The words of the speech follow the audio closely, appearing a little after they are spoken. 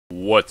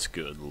What's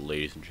good,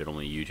 ladies and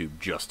gentlemen of YouTube?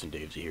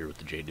 JDaisy here with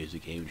the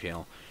JDaisy Game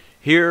Channel.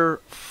 Here,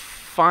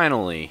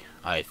 finally,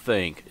 I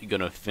think,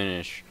 gonna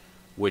finish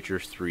Witcher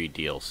 3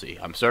 DLC.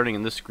 I'm starting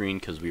in this screen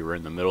because we were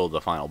in the middle of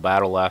the final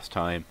battle last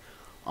time.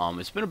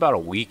 It's been about a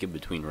week in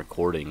between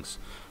recordings.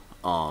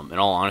 In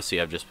all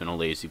honesty, I've just been a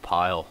lazy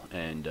pile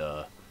and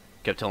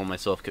kept telling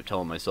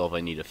myself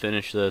I need to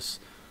finish this.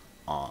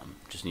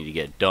 Just need to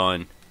get it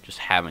done. Just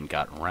haven't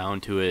gotten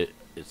around to it.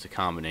 It's a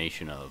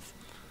combination of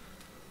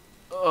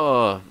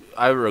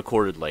I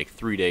recorded like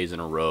 3 days in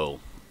a row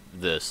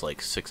this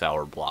like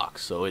 6-hour block,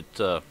 so it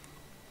got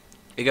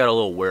a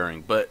little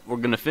wearing, but we're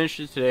gonna finish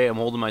it today. I'm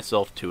holding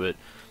myself to it.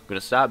 I'm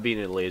gonna stop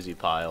being a lazy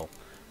pile,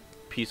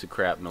 piece of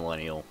crap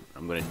millennial.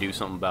 I'm gonna do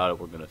something about it.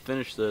 We're gonna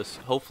finish this.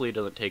 Hopefully it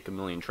doesn't take a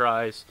million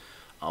tries.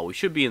 We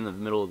should be in the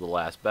middle of the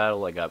last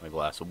battle. I got my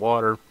glass of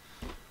water.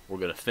 We're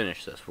gonna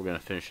finish this. We're gonna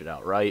finish it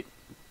out right.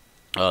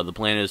 The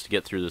plan is to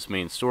get through this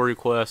main story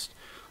quest,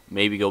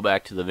 maybe go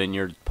back to the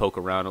vineyard, poke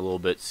around a little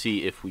bit,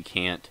 see if we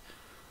can't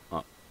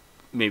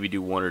maybe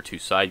do 1 or 2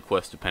 side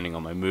quests depending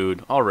on my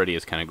mood. Already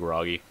it's kind of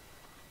groggy.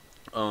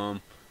 But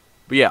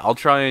yeah, I'll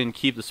try and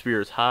keep the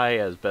spirits high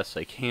as best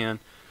I can.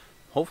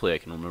 Hopefully I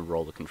can remember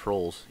all the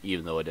controls,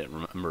 even though I didn't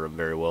remember them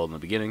very well in the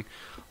beginning.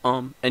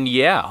 And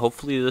yeah,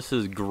 hopefully this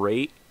is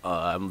great.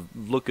 I'm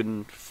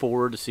looking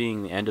forward to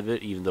seeing the end of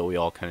it, even though we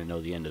all kind of know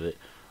the end of it.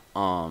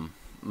 My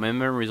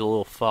memory's a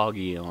little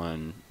foggy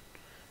on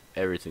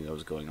everything that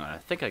was going on. I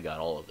think I got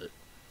all of it.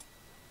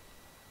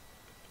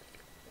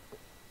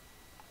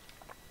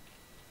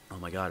 Oh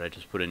my god, I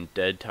just put in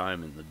dead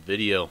time in the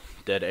video.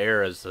 Dead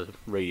air, as the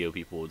radio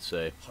people would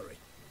say. Hurry.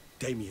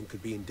 Damien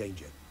could be in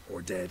danger.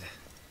 Or dead.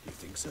 You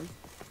think so?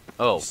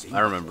 Oh, I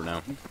remember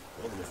now.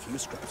 More than a few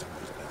scraps on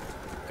his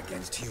belt.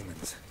 Against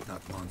humans,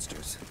 not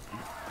monsters.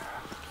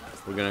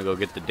 We're gonna go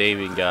get the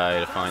Damien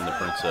guy to find the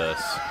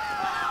princess.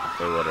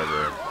 Or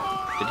whatever.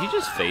 Did he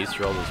just phase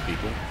through all those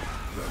people?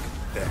 Look,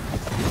 there.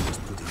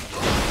 Just put it.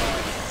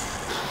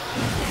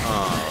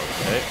 Oh,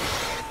 okay.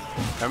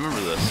 I remember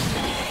this.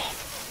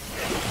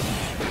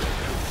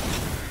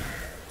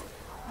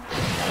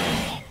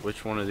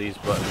 Which one of these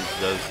buttons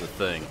does the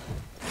thing?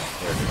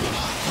 There it is.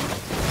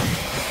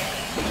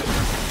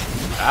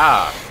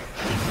 Ah!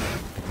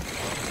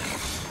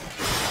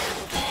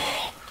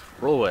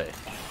 Roll away.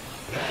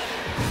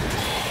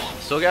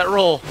 Still got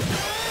roll.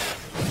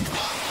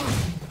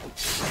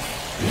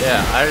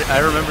 Yeah, I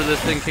remember this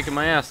thing kicking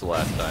my ass the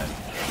last time.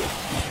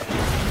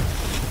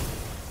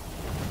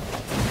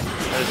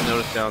 I just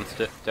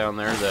noticed down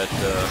there that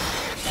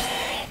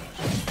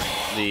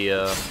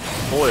the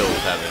foils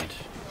haven't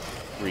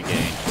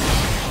regained.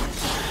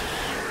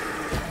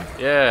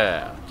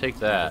 Yeah, take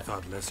that. I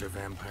thought lesser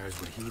vampires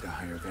would heed a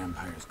higher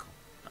vampire's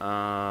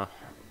call.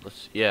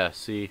 Yeah,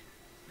 see,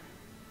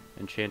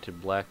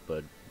 enchanted black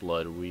blood.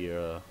 We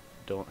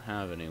don't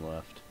have any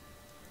left.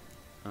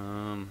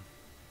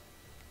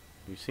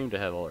 We seem to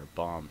have all our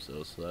bombs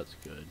though, so that's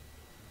good.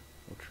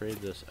 We'll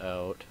trade this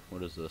out.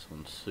 What is this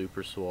one?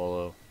 Super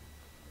swallow.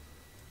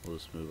 We'll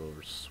just move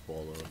over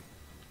swallow.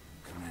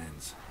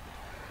 Commands.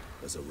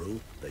 As a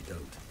rule, they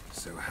don't.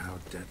 So how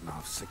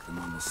Detloff sick them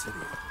on the city?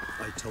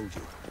 I told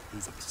you,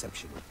 he's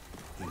exceptional.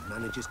 He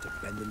manages to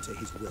bend them to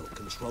his will,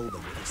 control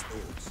them with his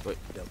thoughts. Wait.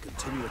 They'll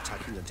continue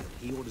attacking until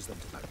he orders them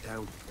to back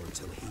down, or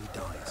until he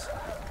dies.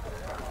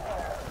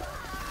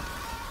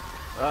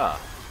 Ah.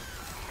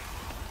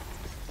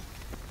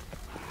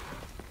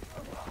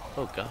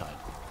 Oh god.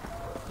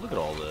 Look at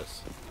all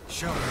this.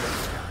 Show me what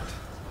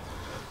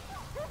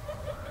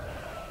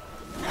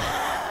you got.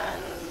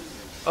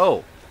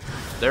 Oh.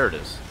 There it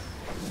is.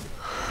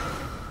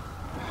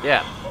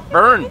 Yeah.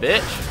 Burn,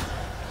 bitch!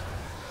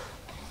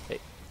 Hey,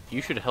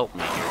 you should help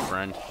me here,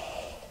 friend.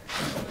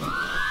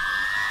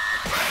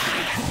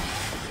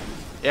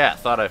 Yeah,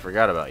 thought I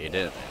forgot about you,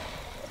 didn't I?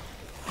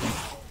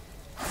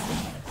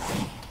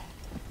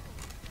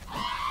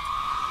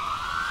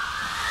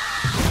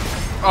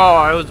 Oh,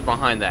 I was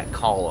behind that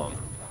column.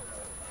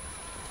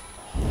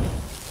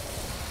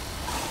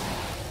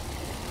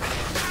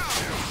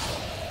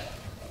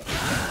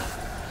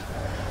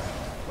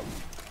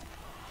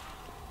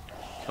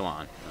 Come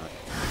on.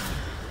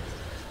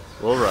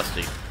 A little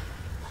rusty.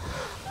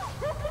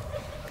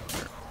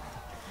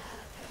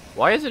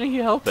 Why isn't he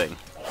helping?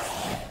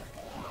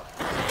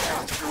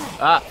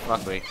 Ah,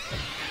 fuck me.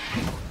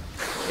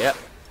 Yep.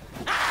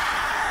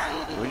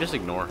 Can we just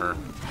ignore her?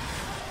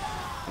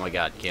 Oh my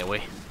god, can't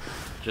we?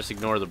 Just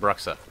ignore the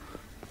Bruxa.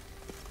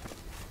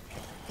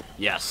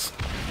 Yes.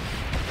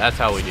 That's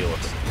how we deal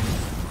with it.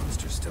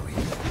 Monster's still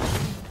here.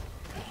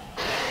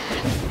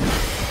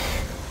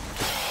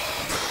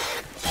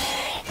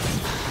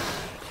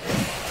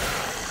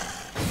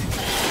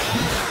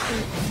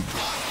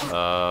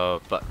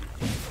 But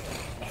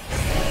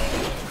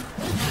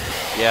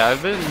yeah,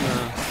 I've been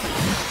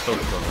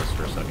focused on this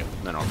for a second,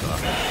 then I'll talk.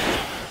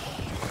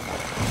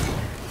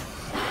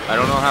 I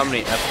don't know how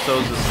many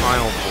episodes this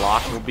final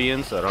block will be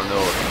in, so I don't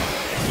know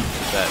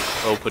if that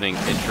opening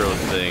intro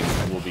thing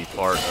will be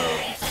part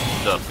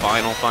of the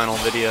final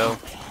video.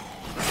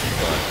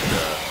 But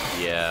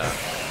yeah,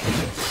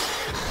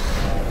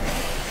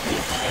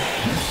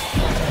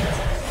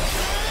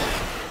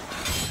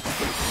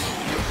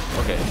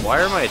 Okay,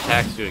 why are my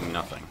attacks doing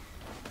nothing?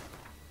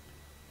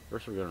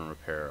 First we're gonna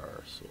repair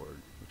our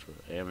sword. Which were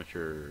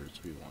amateurs,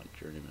 we want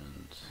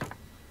journeymen.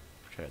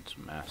 Tried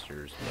some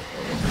masters, but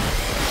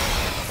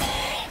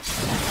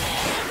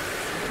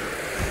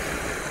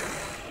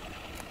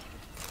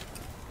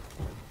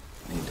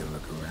need to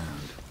look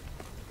around.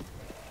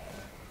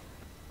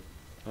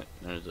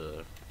 there's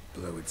a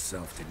Blow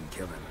itself didn't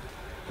kill him.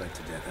 Bled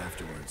to death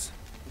afterwards.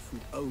 If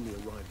we'd only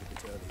arrived a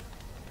bit earlier.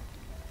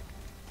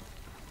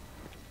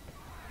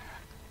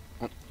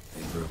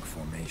 They broke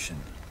formation,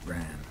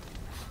 ran.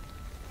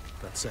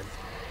 That's it.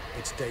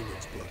 It's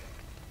Damien's blood.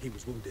 He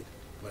was wounded.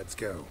 Let's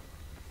go.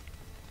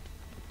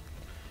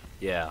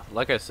 yeah,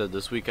 like I said,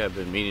 this week I've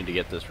been meaning to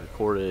get this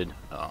recorded,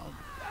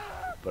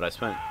 but I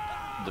spent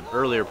the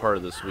earlier part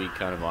of this week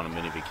kind of on a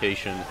mini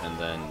vacation, and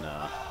then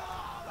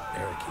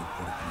Parakeet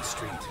put it in the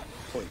street.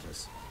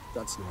 Pointless.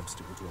 That's no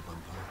obstacle to a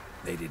vampire.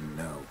 They didn't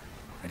know.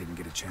 I didn't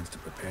get a chance to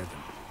prepare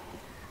them.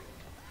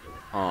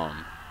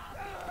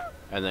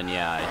 and then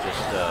yeah, I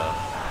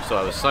just so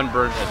I was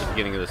sunburned at the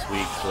beginning of this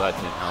week, so that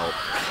didn't help.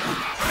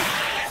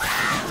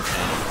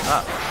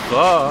 And,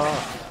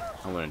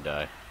 I'm gonna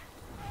die.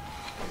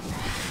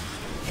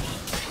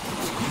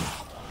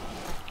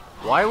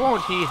 Why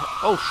won't he?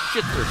 Oh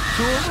shit, there's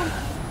two of them?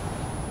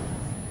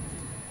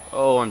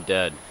 Oh, I'm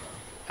dead.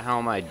 How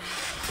am I?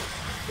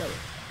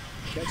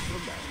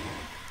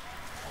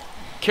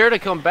 Care to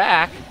come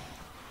back?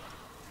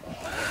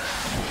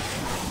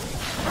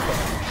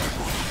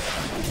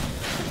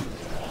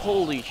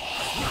 Holy shit.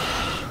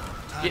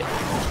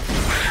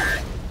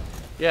 Yeah.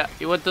 Yeah,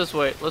 he went this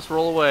way. Let's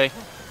roll away.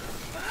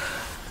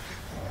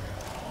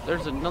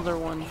 There's another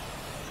one.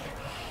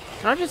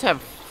 Can I just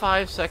have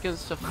 5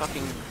 seconds to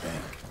fucking...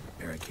 Bank.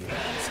 Parakeet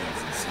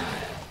themselves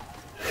inside.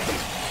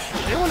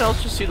 Did anyone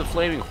else just see the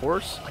flaming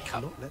horse? I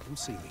cannot let them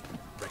see me.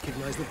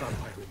 Recognize the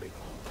vampire in me.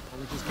 I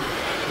will just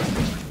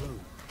alone.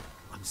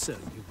 I'm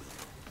certain you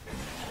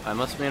will. I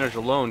must manage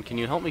alone. Can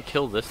you help me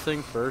kill this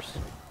thing first?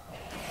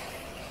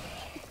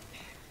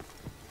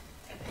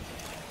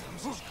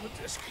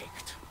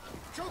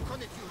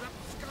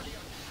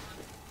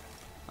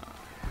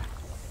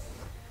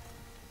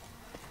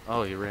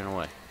 Oh, he ran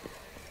away.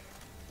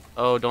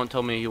 Oh, don't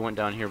tell me he went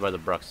down here by the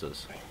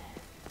Bruxes.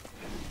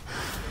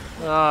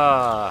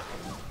 Ah.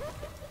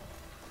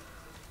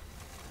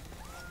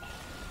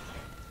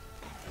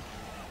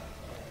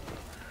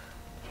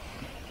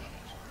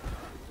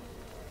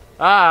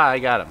 Ah, I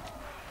got him.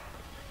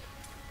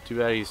 Too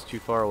bad he's too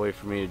far away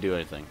for me to do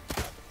anything.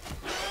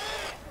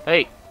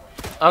 Hey,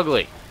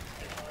 ugly.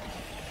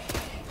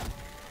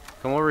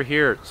 Come over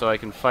here so I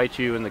can fight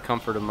you in the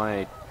comfort of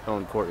my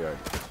own courtyard.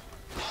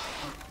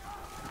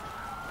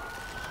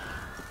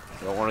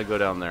 I don't want to go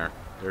down there.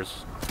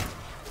 There's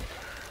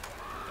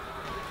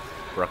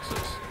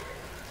Bruxes.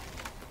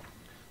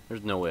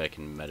 There's no way I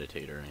can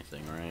meditate or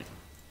anything, right?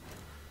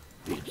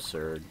 Be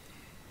absurd.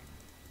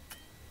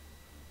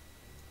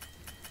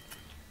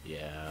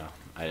 Yeah,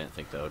 I didn't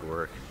think that would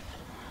work.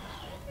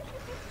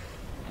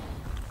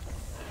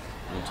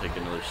 I'm gonna take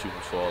another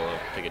super swallow,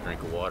 take a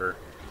drink of water.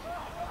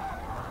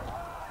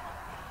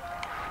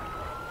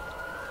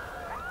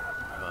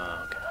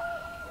 Okay.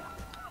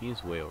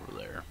 He's way over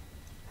there.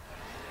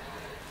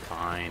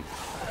 Fine.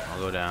 I'll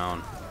go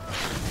down.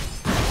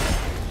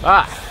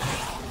 Ah!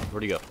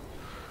 Where'd he go?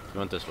 He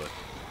went this way.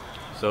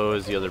 So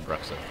is the other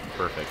Bruxa.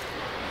 Perfect.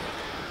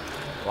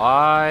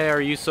 Why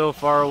are you so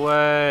far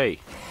away?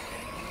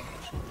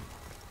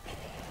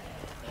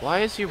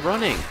 Why is he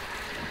running?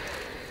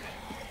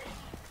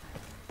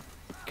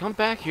 Come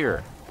back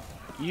here.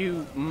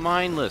 You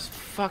mindless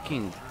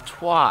fucking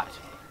twat.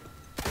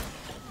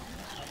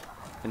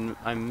 And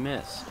I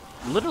miss.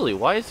 Literally,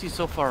 why is he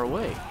so far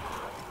away?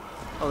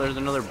 Oh, there's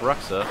another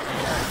Bruxa.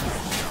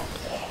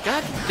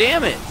 God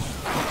damn it!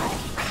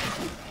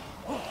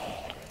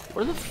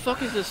 Where the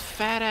fuck is this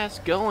fat ass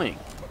going?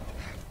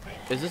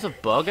 Is this a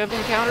bug I've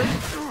encountered?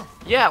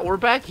 Yeah, we're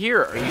back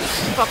here. Are you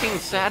fucking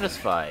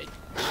satisfied?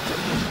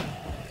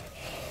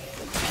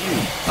 You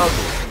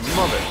ugly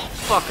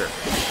motherfucker.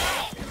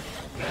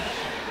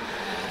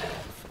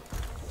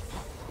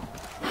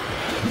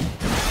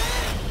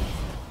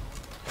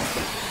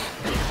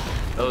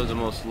 That was the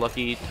most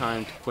lucky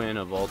timed Quinn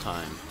of all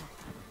time.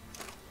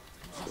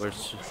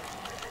 Where's...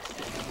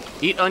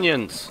 Eat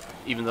onions!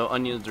 Even though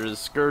onions are the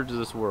scourge of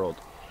this world.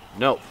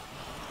 No.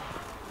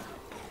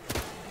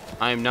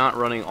 I am not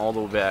running all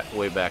the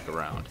way back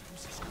around.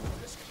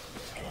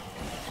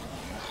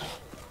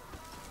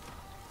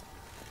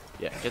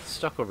 Yeah, get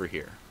stuck over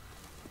here.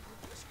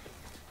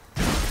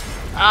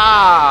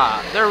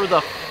 Ah! There was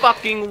a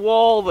fucking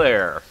wall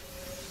there!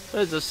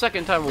 That is the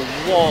second time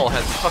a wall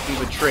has fucking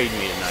betrayed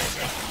me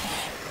tonight.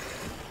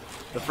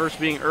 The first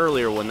being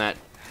earlier when that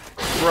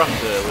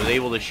Bruxa was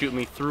able to shoot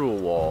me through a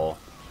wall.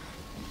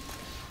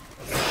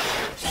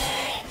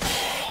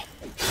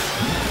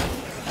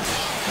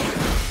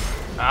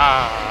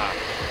 Ah!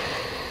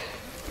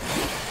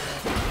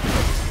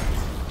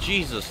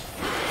 Jesus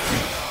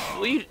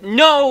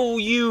No,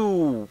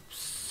 you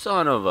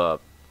son of a...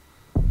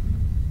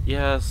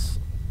 Yes.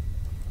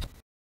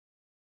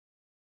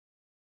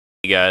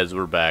 Hey guys,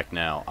 we're back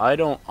now. I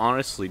don't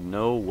honestly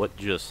know what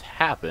just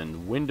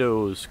happened.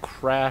 Windows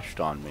crashed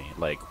on me.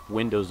 Like,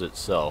 Windows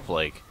itself.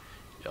 Like,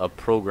 a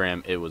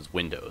program, it was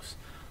Windows.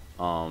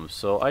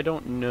 So I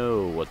don't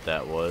know what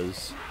that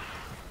was.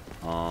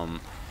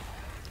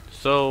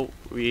 So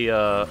we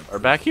are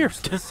back here.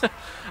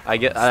 I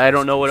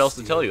don't know what else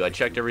to tell you. I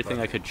checked everything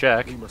I could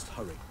check. We must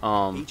hurry.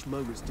 Each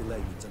moment's delay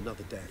means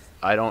another death.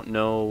 I don't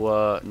know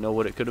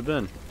what it could have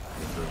been.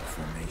 Good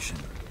formation.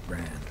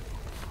 Ran.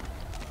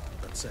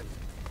 That's it.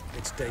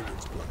 It's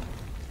Damien's blood.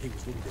 He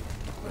was wounded.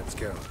 Let's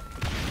go.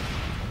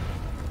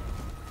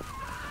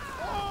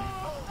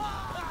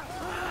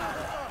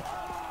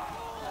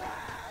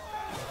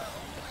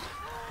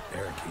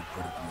 Barricade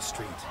put up in the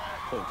street.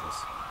 Pointless.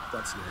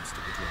 That's no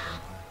instinct to a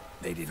vampire.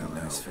 They didn't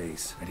know his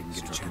face. I didn't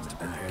get a chance to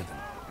prepare them.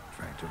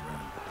 Tried to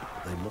run.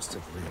 They must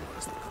have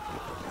realized that the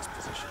people in this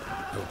position.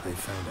 Hope they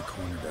found a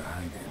corner to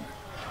hide in.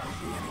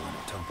 Maybe anyone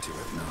to talk to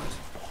if not.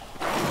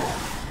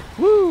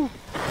 Woo!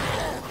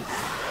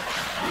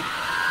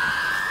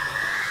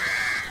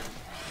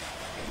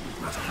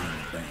 Must be in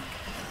the bank.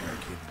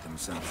 Barricaded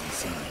themselves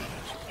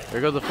inside.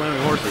 There go the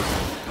flaming horses.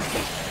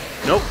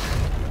 Nope.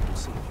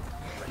 See,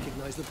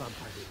 recognize the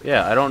vampire.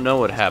 Yeah, I don't know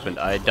what happened.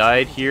 I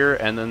died here,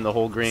 and then the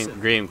whole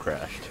game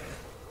crashed.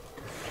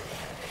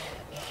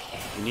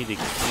 We need to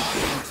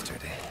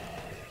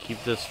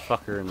keep this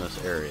fucker in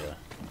this area.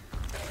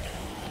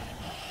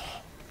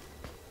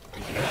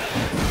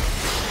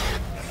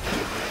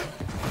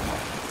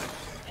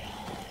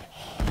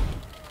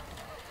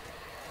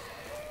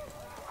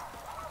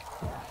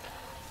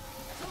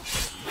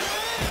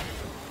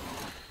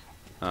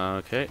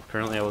 Okay,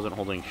 apparently I wasn't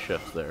holding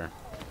shift there.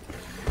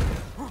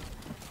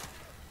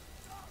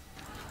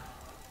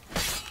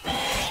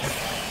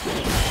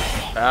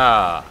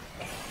 Ah.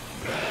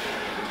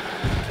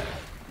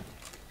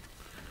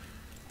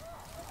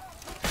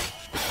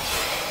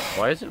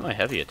 Why isn't my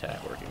heavy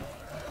attack working?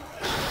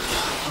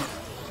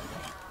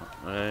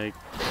 Like,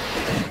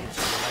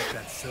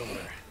 that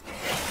silver.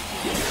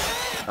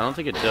 I don't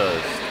think it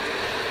does.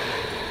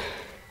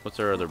 What's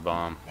our other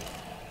bomb?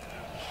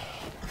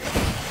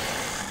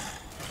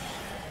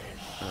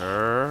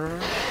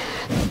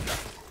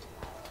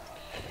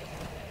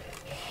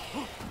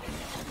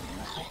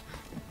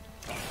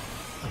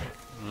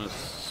 Let's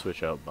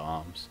switch out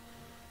bombs.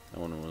 That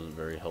one wasn't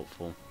very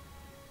helpful.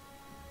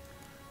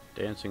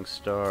 Dancing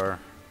star.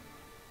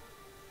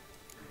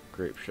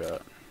 Grape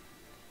shot.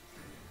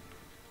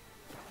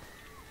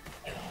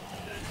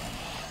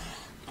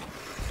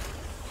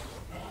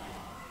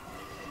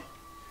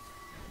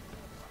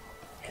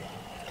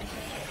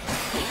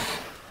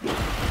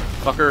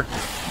 Fucker.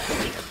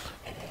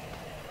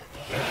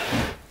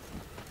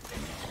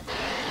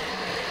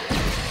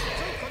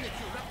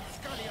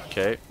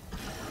 Okay.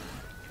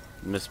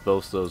 Missed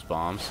both those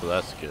bombs, so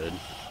that's good.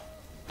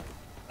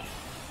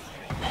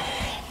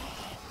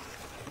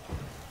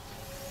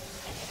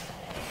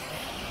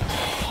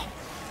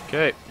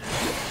 Okay.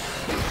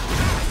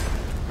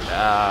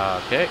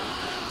 Okay.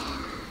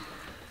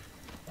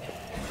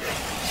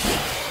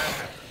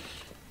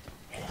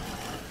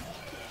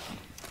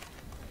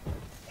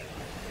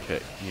 Okay,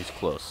 he's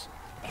close.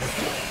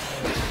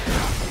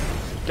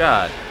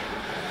 God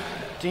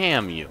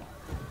damn you.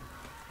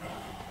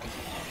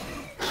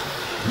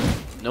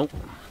 Nope.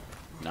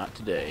 Not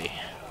today.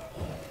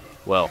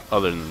 Well,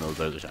 other than those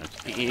other times.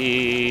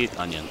 Eat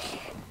onions.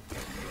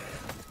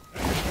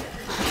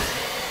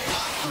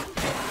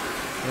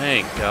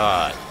 Thank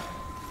God.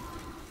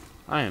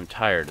 I am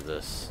tired of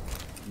this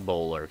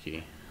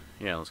bullarchy.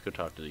 Yeah, let's go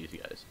talk to these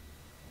guys.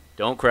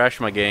 Don't crash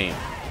my game.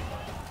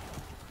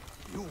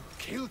 You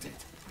killed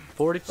it.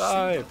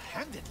 45.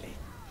 Single-handedly.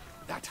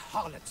 That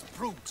harlot's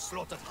brood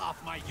slaughtered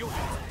half my unit.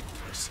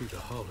 I see the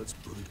harlot's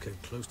brood came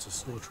close to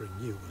slaughtering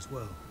you as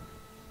well.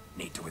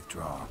 Need to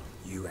withdraw.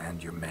 You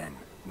and your men.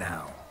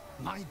 Now.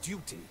 My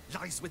duty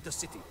lies with the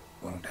city.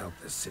 Won't help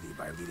the city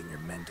by leading your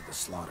men to the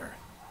slaughter.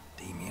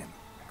 Damien,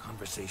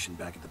 conversation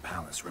back at the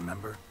palace,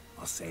 remember?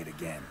 I'll say it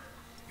again.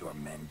 Your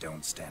men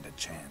don't stand a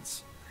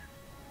chance.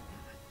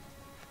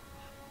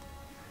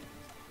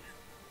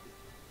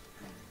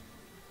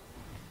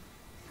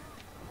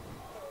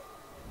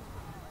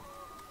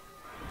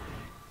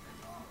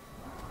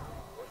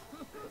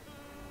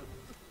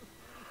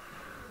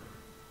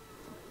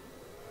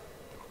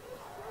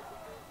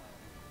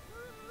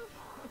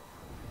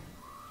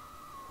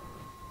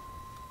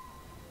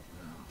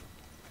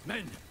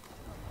 Men,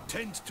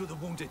 tend to the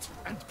wounded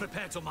and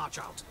prepare to march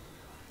out.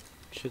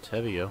 Shit's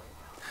heavy, yo.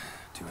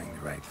 Doing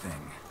the right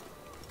thing.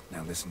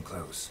 Now listen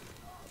close.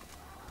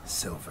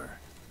 Silver.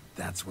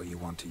 That's what you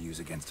want to use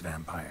against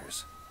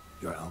vampires.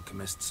 Your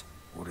alchemists,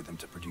 order them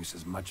to produce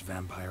as much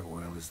vampire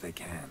oil as they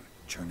can.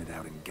 Churn it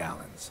out in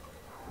gallons.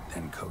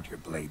 Then coat your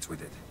blades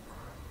with it.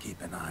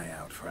 Keep an eye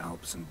out for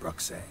Alps and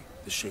Bruxae.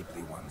 The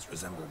shapely ones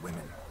resemble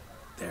women.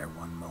 There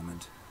one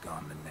moment,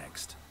 gone the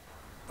next.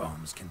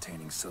 Bombs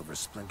containing silver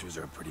splinters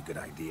are a pretty good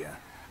idea.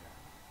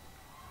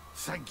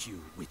 Thank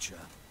you, Witcher.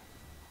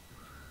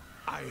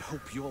 I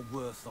hope you're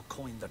worth the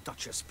coin the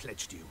Duchess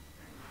pledged you.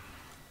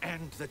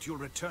 And that you'll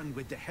return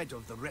with the head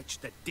of the wretch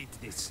that did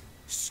this,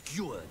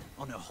 skewered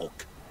on a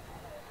hook.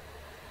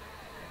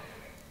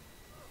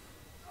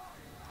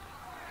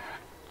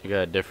 You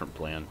got a different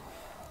plan.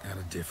 Got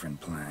a different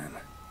plan.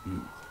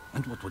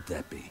 And what would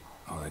that be?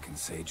 All I can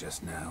say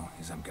just now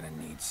is I'm gonna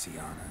need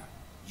Sienna.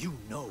 You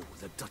know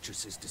the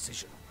Duchess's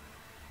decision.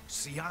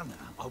 Sienna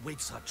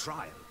awaits her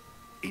trial,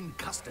 in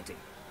custody.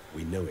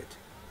 We know it,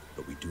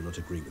 but we do not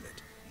agree with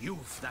it.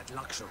 You've that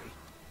luxury.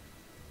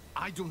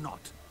 I do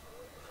not.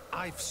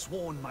 I've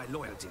sworn my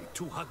loyalty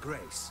to her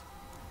grace.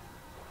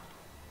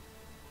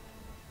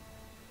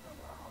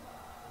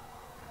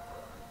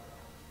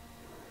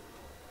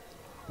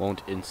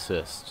 Won't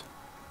insist.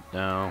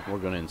 No, we're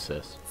gonna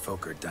insist.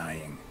 Folk are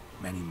dying.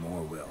 Many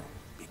more will,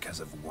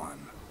 because of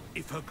one.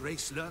 If her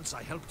grace learns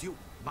I helped you,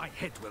 my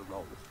head will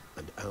roll.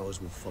 And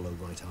ours will follow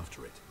right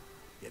after it.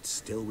 Yet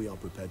still we are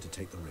prepared to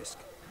take the risk.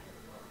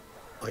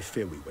 I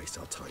fear we waste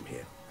our time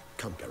here.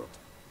 Come, Geralt.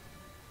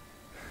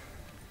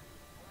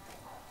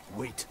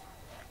 Wait.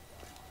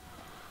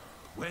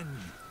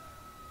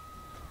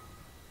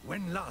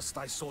 When last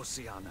I saw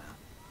Sienna,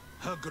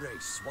 her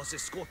grace was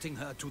escorting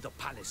her to the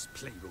palace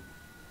playroom.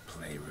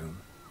 Playroom?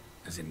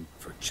 As in,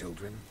 for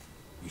children?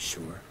 You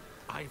sure?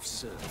 I've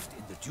served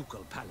in the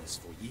ducal palace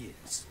for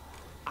years.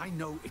 I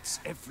know it's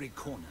every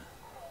corner.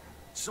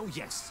 So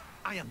yes,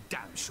 I am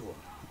damn sure.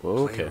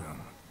 Okay.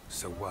 Playroom.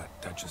 So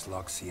what? Duchess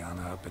locked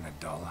Sienna up in a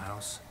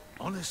dollhouse?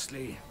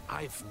 Honestly,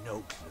 I've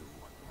no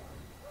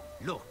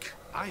clue. Look,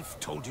 I've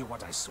told you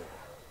what I saw.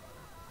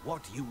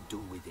 What you do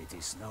with it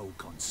is no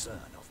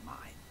concern of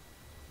mine.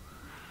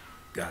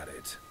 Got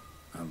it.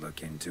 I'll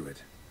look into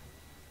it.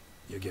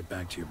 You get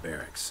back to your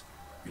barracks.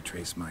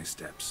 Retrace my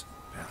steps.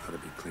 Path ought to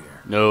be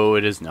clear. No,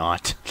 it is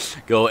not.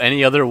 Go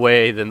any other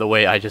way than the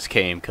way I just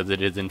came, because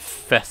it is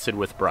infested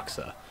with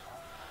Bruxa.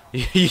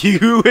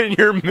 You and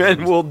your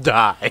men will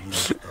die. You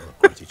have our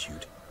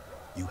gratitude.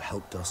 You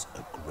helped us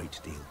a great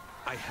deal.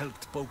 I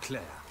helped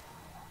Beauclair.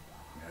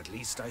 At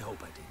least I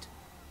hope I did.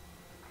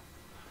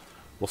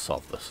 We'll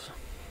solve this.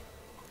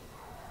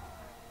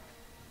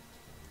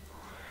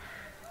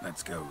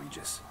 Let's go,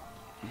 Regis.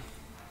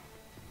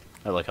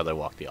 I like how they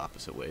walk the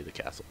opposite way to the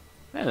castle.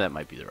 That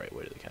might be the right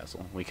way to the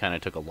castle. We kind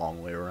of took a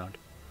long way around.